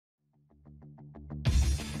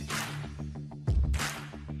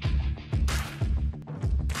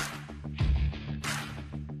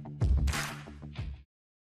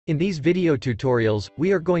In these video tutorials,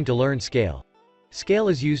 we are going to learn scale. Scale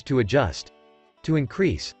is used to adjust, to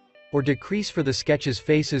increase, or decrease for the sketch's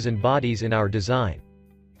faces and bodies in our design.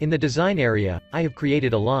 In the design area, I have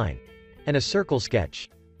created a line and a circle sketch.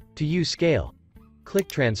 To use scale, click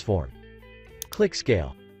Transform. Click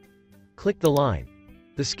Scale. Click the line.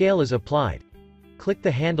 The scale is applied. Click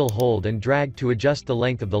the handle hold and drag to adjust the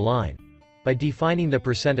length of the line by defining the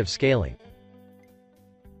 % of scaling.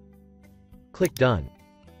 Click Done.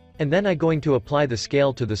 And then I'm going to apply the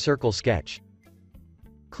scale to the circle sketch.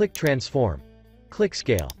 Click Transform. Click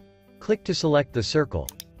Scale. Click to select the circle.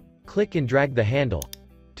 Click and drag the handle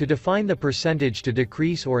to define the percentage to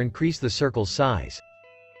decrease or increase the circle's size.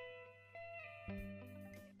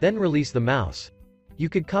 Then release the mouse. You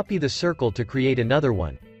could copy the circle to create another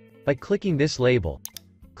one by clicking this label.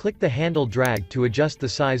 Click the handle drag to adjust the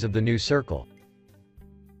size of the new circle.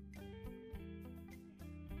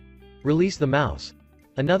 Release the mouse.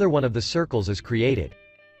 Another one of the circles is created.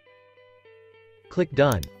 Click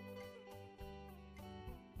Done.